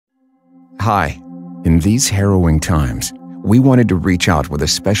Hi. In these harrowing times, we wanted to reach out with a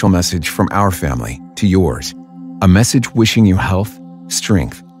special message from our family to yours. A message wishing you health,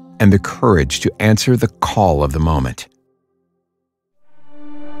 strength, and the courage to answer the call of the moment.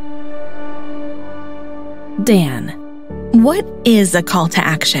 Dan, what is a call to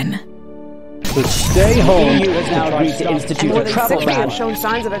action? To stay home. The EU has now agreed to institute a travel ban. Have shown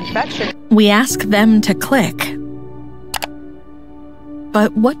signs of infection. We ask them to click.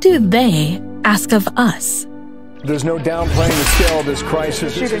 But what do they ask of us? There's no downplaying the scale of this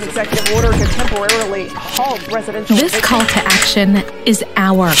crisis. Issued an executive order to temporarily halt residential. This call to action is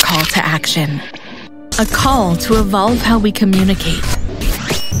our call to action. A call to evolve how we communicate.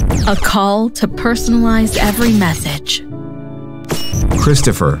 A call to personalize every message.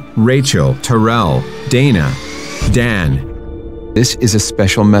 Christopher, Rachel, Terrell, Dana, Dan. This is a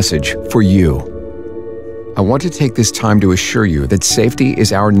special message for you. I want to take this time to assure you that safety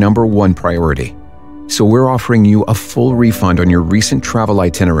is our #1 priority. So we're offering you a full refund on your recent travel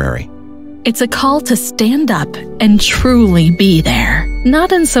itinerary. It's a call to stand up and truly be there.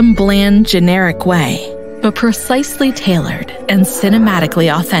 Not in some bland, generic way, but precisely tailored and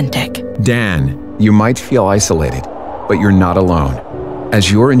cinematically authentic. Dan, you might feel isolated, but you're not alone. As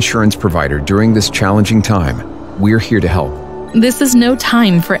your insurance provider during this challenging time, we're here to help. This is no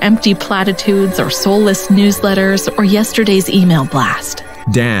time for empty platitudes or soulless newsletters or yesterday's email blast.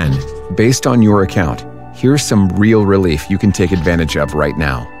 Dan, based on your account, here's some real relief you can take advantage of right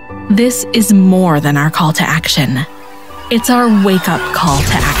now. This is more than our call to action. It's our wake-up call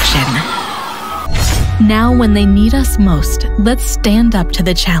to action. Now when they need us most, let's stand up to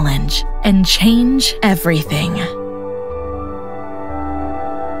the challenge and change everything.